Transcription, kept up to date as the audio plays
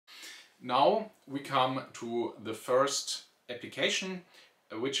Now we come to the first application,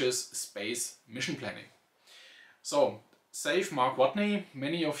 which is space mission planning. So, save Mark Watney.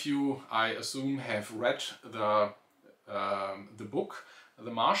 Many of you, I assume, have read the book,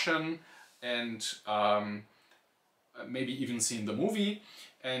 The Martian, and maybe even seen the movie.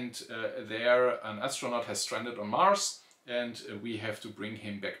 And there an astronaut has stranded on Mars, and we have to bring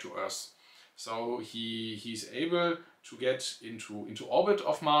him back to Earth. So he's able to get into orbit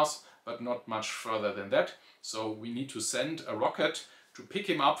of Mars, but not much further than that. So we need to send a rocket to pick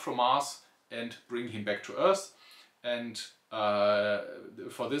him up from Mars and bring him back to Earth. And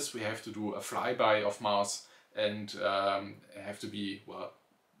for this we have to do a flyby of Mars and have to be, well,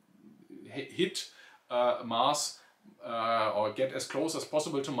 hit Mars or get as close as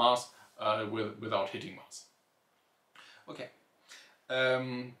possible to Mars without hitting Mars. Okay.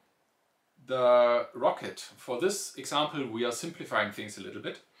 The rocket, for this example we are simplifying things a little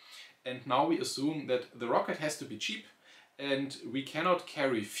bit, and now we assume that the rocket has to be cheap and we cannot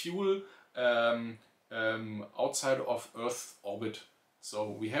carry fuel outside of Earth orbit.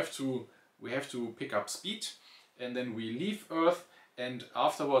 So we have to pick up speed, and then we leave Earth, and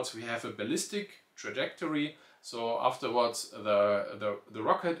afterwards we have a ballistic trajectory. So afterwards the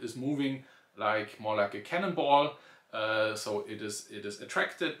rocket is moving more like a cannonball. So it is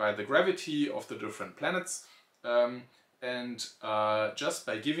attracted by the gravity of the different planets, and just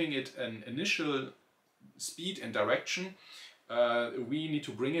by giving it an initial speed and direction, we need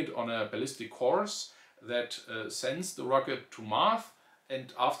to bring it on a ballistic course that sends the rocket to Mars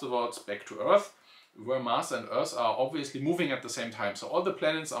and afterwards back to Earth, where Mars and Earth are obviously moving at the same time. So all the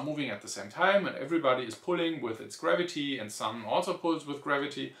planets are moving at the same time, and everybody is pulling with its gravity, and Sun also pulls with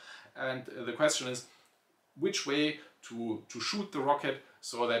gravity. And the question is, which way to shoot the rocket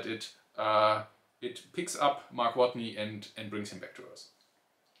so that it picks up Mark Watney and brings him back to Earth.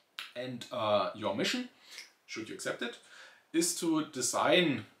 And your mission, should you accept it, is to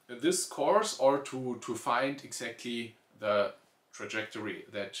design this course, or to find exactly the trajectory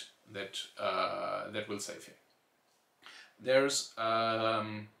that will save him. There's a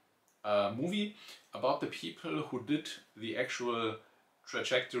movie about the people who did the actual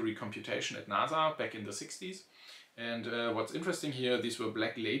trajectory computation at NASA back in the 60s. And what's interesting here, these were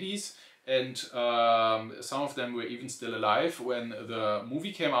black ladies, and some of them were even still alive when the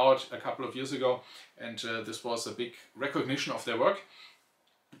movie came out a couple of years ago, and this was a big recognition of their work.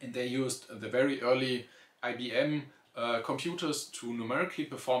 And they used the very early IBM computers to numerically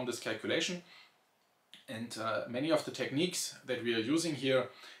perform this calculation. And many of the techniques that we are using here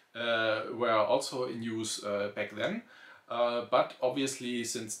were also in use back then. But obviously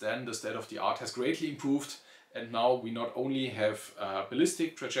since then the state of the art has greatly improved, and now we not only have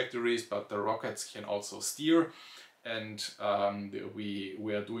ballistic trajectories, but the rockets can also steer, and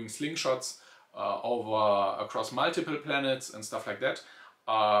we are doing slingshots across multiple planets and stuff like that.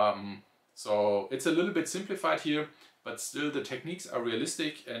 So it's a little bit simplified here, but still the techniques are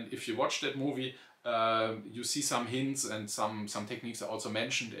realistic, and if you watch that movie you see some hints, and some techniques are also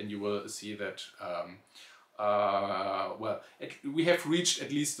mentioned, and you will see that well, we have reached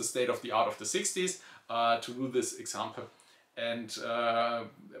at least the state of the art of the 60s to do this example, and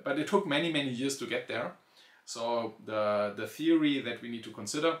but it took many years to get there. So the theory that we need to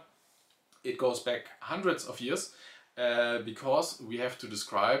consider, it goes back hundreds of years, because we have to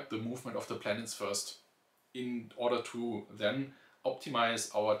describe the movement of the planets first in order to then optimize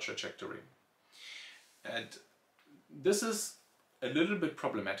our trajectory. And this is a little bit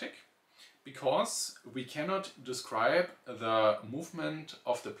problematic, because we cannot describe the movement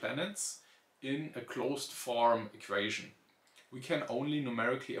of the planets in a closed form equation. We can only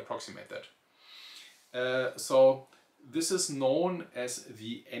numerically approximate that. So this is known as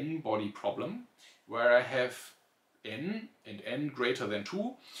the n-body problem, where I have n and n greater than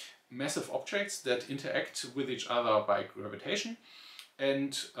 2 massive objects that interact with each other by gravitation,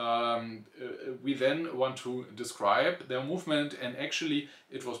 and we then want to describe their movement. And actually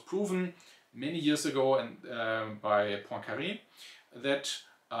it was proven many years ago and by Poincaré that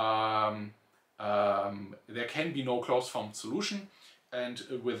there can be no closed form solution, and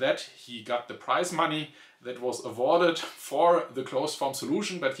with that he got the prize money that was awarded for the closed form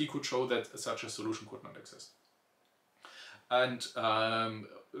solution, but he could show that such a solution could not exist. And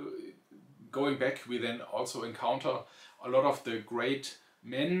going back, we then also encounter a lot of the great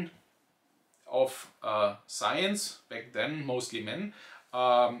men of science back then, mostly men.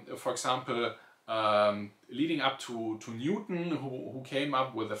 For example, leading up to Newton, who came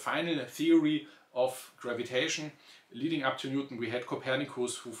up with the final theory of gravitation. Leading up to Newton, we had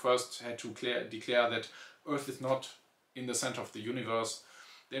Copernicus, who first had to declare that Earth is not in the center of the universe.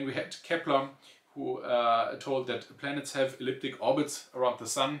 Then we had Kepler, who told that planets have elliptic orbits around the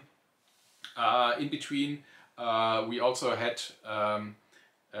Sun. In between, we also had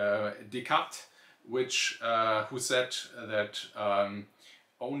Descartes, who said that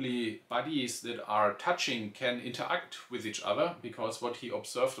only bodies that are touching can interact with each other, because what he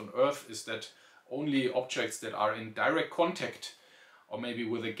observed on Earth is that only objects that are in direct contact, or maybe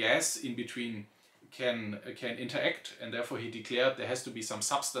with a gas in between, can interact, and therefore he declared there has to be some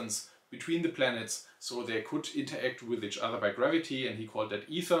substance between the planets so they could interact with each other by gravity, and he called that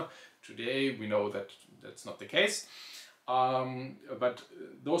ether. Today we know that that's not the case. But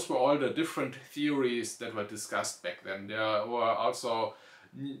those were all the different theories that were discussed back then. There were also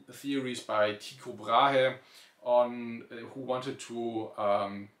theories by Tycho Brahe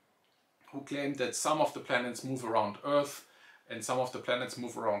who claimed that some of the planets move around Earth and some of the planets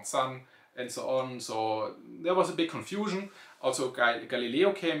move around Sun and so on. So there was a big confusion. Also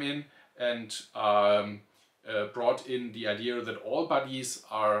Galileo came in and brought in the idea that all bodies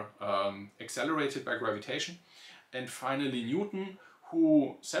are accelerated by gravitation. And finally Newton,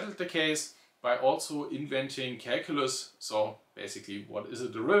 who settled the case by also inventing calculus, so basically what is a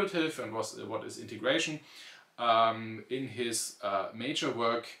derivative and what is integration, in his major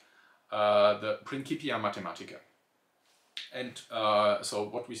work, the Principia Mathematica. And so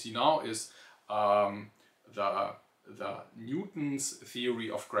what we see now is the Newton's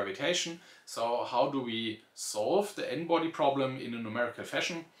theory of gravitation. So how do we solve the n-body problem in a numerical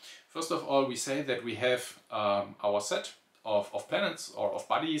fashion? First of all, we say that we have our set of planets or of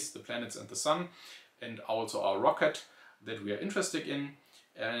bodies, the planets and the Sun, and also our rocket that we are interested in.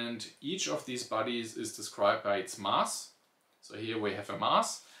 And each of these bodies is described by its mass. So here we have a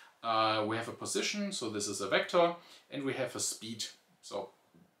mass, we have a position, so this is a vector, and we have a speed. So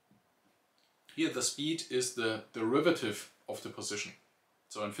here the speed is the derivative of the position.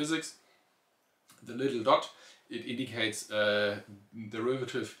 So in physics, the little dot, it indicates a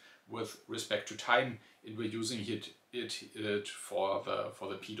derivative with respect to time, and we're using it for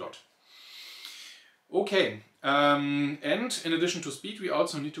the p dot. Okay, and in addition to speed, we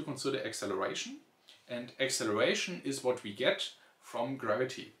also need to consider acceleration. And acceleration is what we get from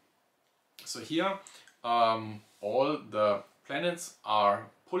gravity. So here, all the planets are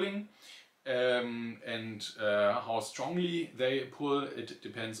pulling, and how strongly they pull, it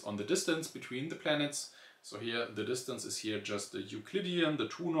depends on the distance between the planets. So here the distance is here just the Euclidean, the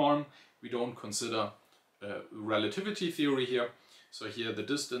 2 norm. We don't consider relativity theory here. So here the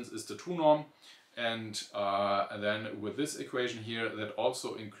distance is the 2 norm, and then with this equation here, that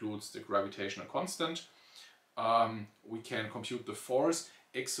also includes the gravitational constant. We can compute the force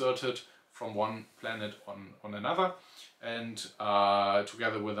exerted from one planet on another, and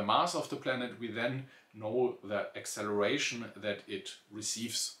together with the mass of the planet, we then know the acceleration that it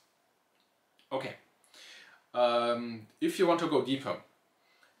receives. Okay. If you want to go deeper,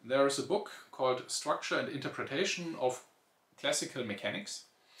 there is a book called Structure and Interpretation of Classical Mechanics,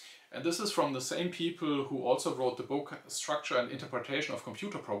 and this is from the same people who also wrote the book Structure and Interpretation of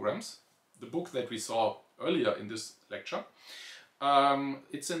Computer Programs, the book that we saw earlier in this lecture.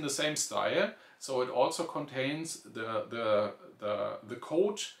 It's in the same style, so it also contains the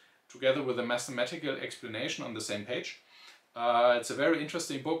code together with a mathematical explanation on the same page. It's a very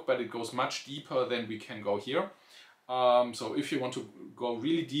interesting book, but it goes much deeper than we can go here. So if you want to go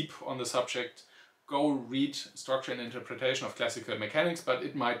really deep on the subject, go read Structure and Interpretation of Classical Mechanics, but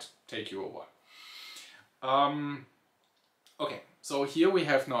it might take you a while. Okay, so here we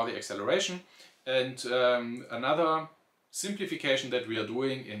have now the acceleration, and another simplification that we are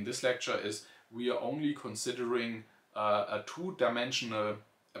doing in this lecture is we are only considering a 2-dimensional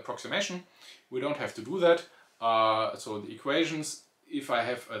approximation. We don't have to do that. So the equations, if I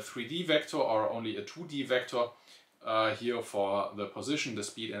have a 3D vector or only a 2D vector here for the position, the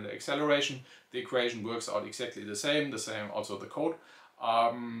speed and the acceleration, the equation works out exactly the same also the code.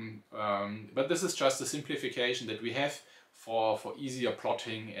 But this is just a simplification that we have for easier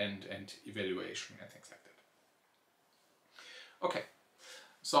plotting and evaluation and things like that. Okay,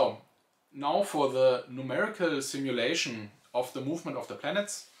 so now for the numerical simulation of the movement of the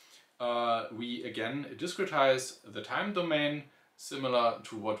planets, we again discretize the time domain, similar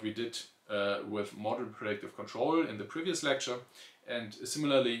to what we did with model predictive control in the previous lecture. And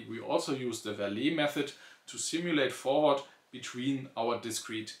similarly, we also use the Verlet method to simulate forward between our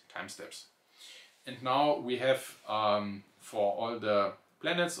discrete time steps. And now we have for all the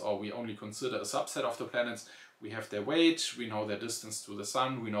planets, or we only consider a subset of the planets, we have their weight, we know their distance to the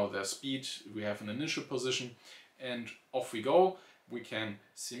Sun, we know their speed, we have an initial position, and off we go. We can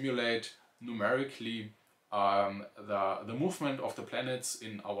simulate numerically the movement of the planets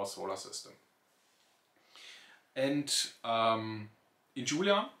in our solar system. And in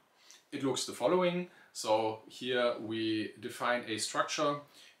Julia it looks the following. So here we define a structure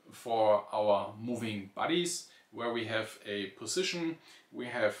for our moving bodies where we have a position, we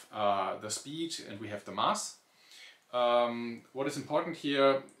have the speed, and we have the mass. What is important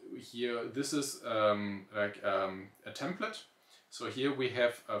here, this is like a template. So here we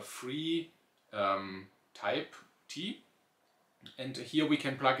have a free type T, and here we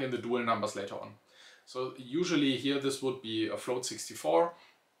can plug in the dual numbers later on. So usually here this would be a float 64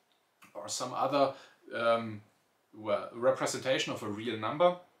 or some other representation of a real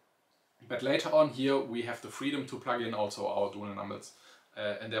number. But later on here we have the freedom to plug in also our dual numbers,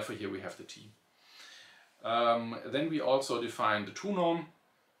 and therefore here we have the T. Then we also define the true norm.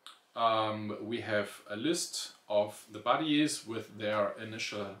 We have a list of the bodies with their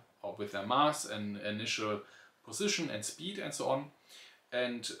initial, or with their mass and initial position and speed and so on.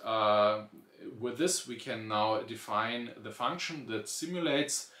 And with this we can now define the function that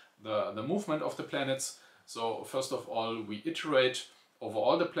simulates the movement of the planets. So first of all we iterate over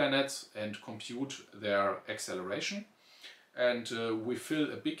all the planets and compute their acceleration. And we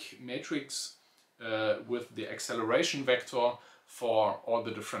fill a big matrix with the acceleration vector for all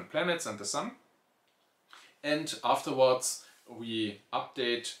the different planets and the Sun. And afterwards we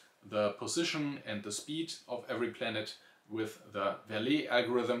update the position and the speed of every planet with the Verlet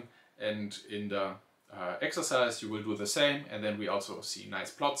algorithm, and in the exercise you will do the same, and then we also see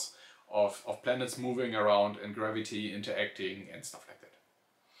nice plots of planets moving around and gravity interacting and stuff like that.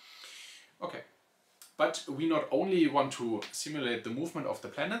 Okay, but we not only want to simulate the movement of the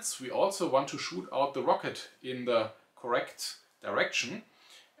planets, we also want to shoot out the rocket in the correct direction,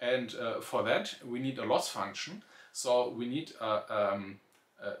 and for that we need a loss function. So we need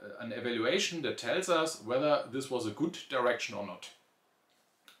an evaluation that tells us whether this was a good direction or not.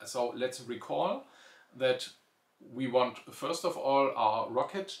 So let's recall that we want first of all our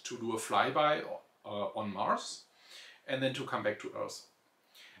rocket to do a flyby on Mars and then to come back to Earth.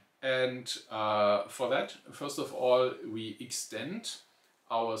 And for that, first of all, we extend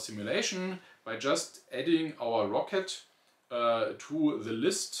our simulation by just adding our rocket to the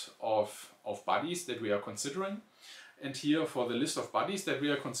list of bodies that we are considering. And here for the list of bodies that we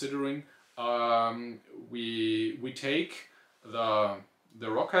are considering, we take the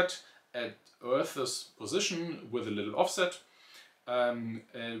rocket at Earth's position with a little offset,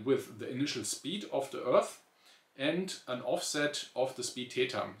 with the initial speed of the Earth and an offset of the speed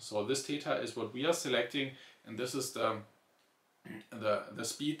theta. So this theta is what we are selecting, and this is the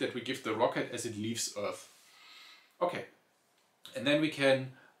speed that we give the rocket as it leaves Earth. Okay, and then we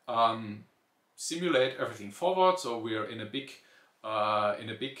can simulate everything forward. So we are in a big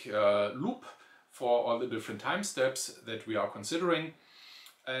loop for all the different time steps that we are considering,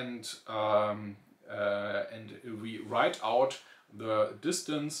 and we write out the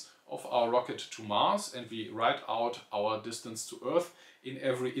distance of our rocket to Mars, and we write out our distance to Earth in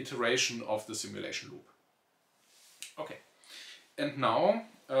every iteration of the simulation loop. Okay, and now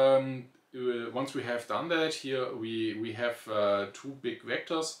once we have done that, here we have two big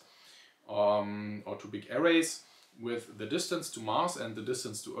vectors, or two big arrays with the distance to Mars and the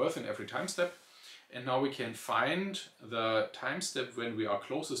distance to Earth in every time step. And now we can find the time step when we are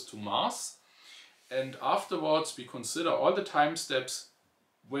closest to Mars, and afterwards we consider all the time steps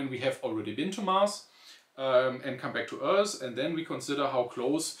when we have already been to Mars and come back to Earth, and then we consider how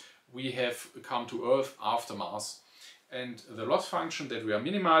close we have come to Earth after Mars. And the loss function that we are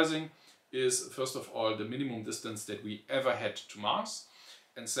minimizing is first of all the minimum distance that we ever had to Mars,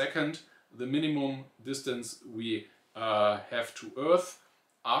 and second the minimum distance we have to Earth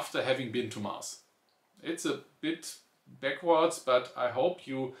after having been to Mars. It's a bit backwards, but I hope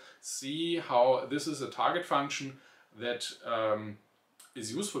you see how this is a target function that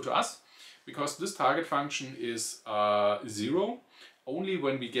is useful to us, because this target function is 0 only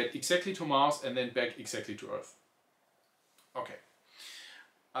when we get exactly to Mars and then back exactly to Earth. Okay.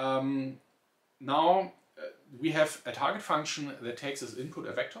 Now we have a target function that takes as input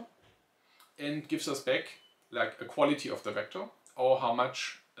a vector and gives us back like a quality of the vector, or how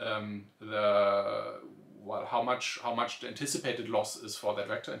much how much the anticipated loss is for that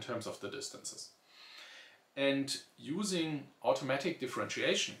vector in terms of the distances. And using automatic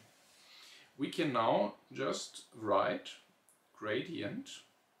differentiation, we can now just write gradient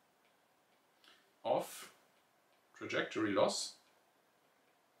of trajectory loss,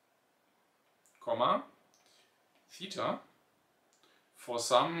 comma, theta for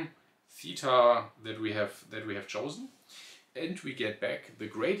some theta that we have chosen, and we get back the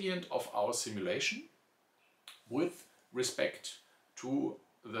gradient of our simulation with respect to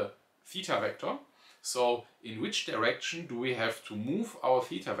the theta vector. So in which direction do we have to move our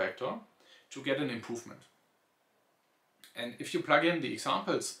theta vector to get an improvement? And if you plug in the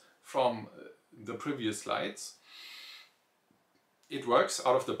examples from the previous slides, it works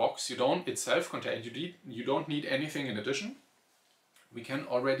out of the box. It's self-contained. You don't need anything in addition. We can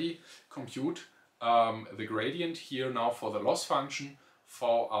already compute the gradient here now for the loss function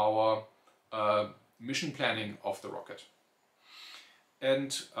for our mission planning of the rocket.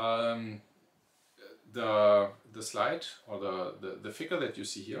 And the slide or the figure that you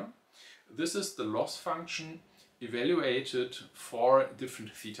see here, this is the loss function evaluated for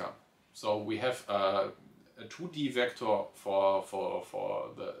different theta. So we have a 2D vector for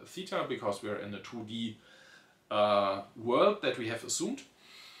the theta because we're in a 2D world that we have assumed.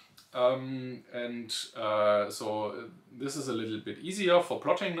 So this is a little bit easier for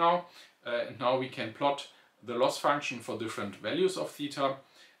plotting now. And now we can plot the loss function for different values of theta.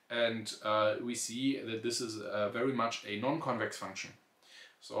 And we see that this is very much a non-convex function.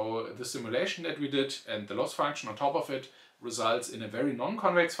 So the simulation that we did and the loss function on top of it results in a very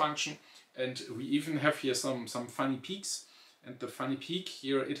non-convex function. And we even have here some funny peaks. And the funny peak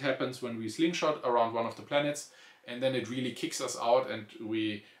here, it happens when we slingshot around one of the planets, and then it really kicks us out, and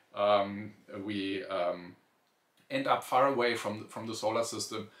we end up far away from the solar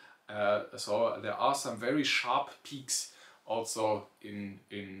system. So there are some very sharp peaks also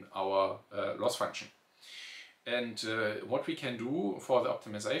in our loss function. And what we can do for the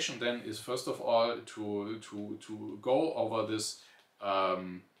optimization then is first of all to go over this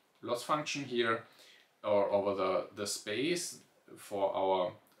loss function here, or over the space for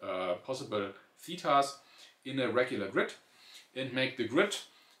our possible thetas in a regular grid, and make the grid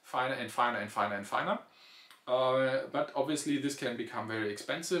finer and finer and finer and finer. But obviously this can become very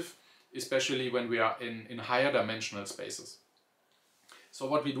expensive, especially when we are in higher dimensional spaces. So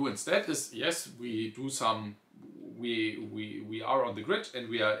what we do instead is, yes, we are on the grid and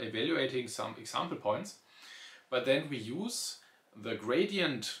we are evaluating some example points, but then we use the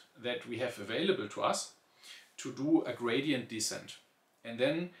gradient that we have available to us to do a gradient descent. And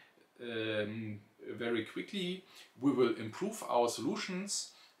then very quickly we will improve our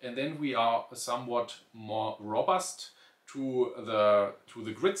solutions, and then we are somewhat more robust to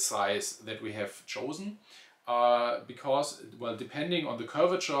the grid size that we have chosen, because, well, depending on the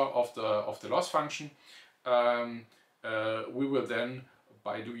curvature of the loss function, we will then,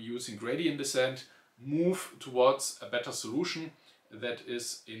 by using gradient descent, move towards a better solution that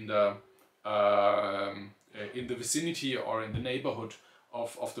is in the vicinity or in the neighborhood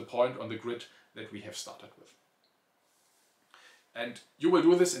of the point on the grid that we have started with. And you will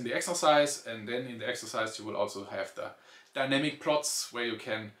do this in the exercise, and then in the exercise you will also have the dynamic plots where you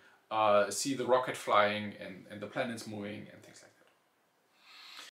can see the rocket flying and the planets moving and things like that.